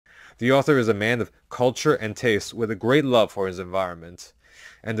The author is a man of culture and taste with a great love for his environment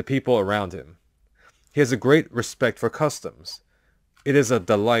and the people around him. He has a great respect for customs. It is a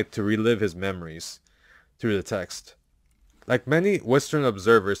delight to relive his memories through the text. Like many Western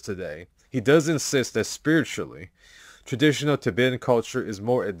observers today, he does insist that spiritually, traditional Tibetan culture is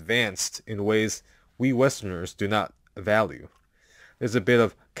more advanced in ways we Westerners do not value. There's a bit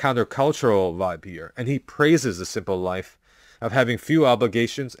of countercultural vibe here, and he praises the simple life of having few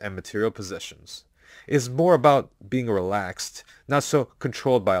obligations and material possessions. It's more about being relaxed, not so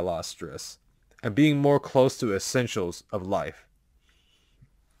controlled by a lot of stress, and being more close to essentials of life.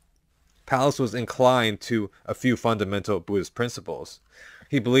 Pallis was inclined to a few fundamental Buddhist principles.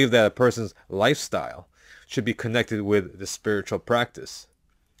 He believed that a person's lifestyle should be connected with the spiritual practice.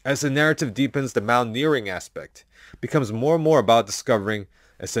 As the narrative deepens, the mountaineering aspect becomes more and more about discovering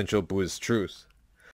essential Buddhist truth.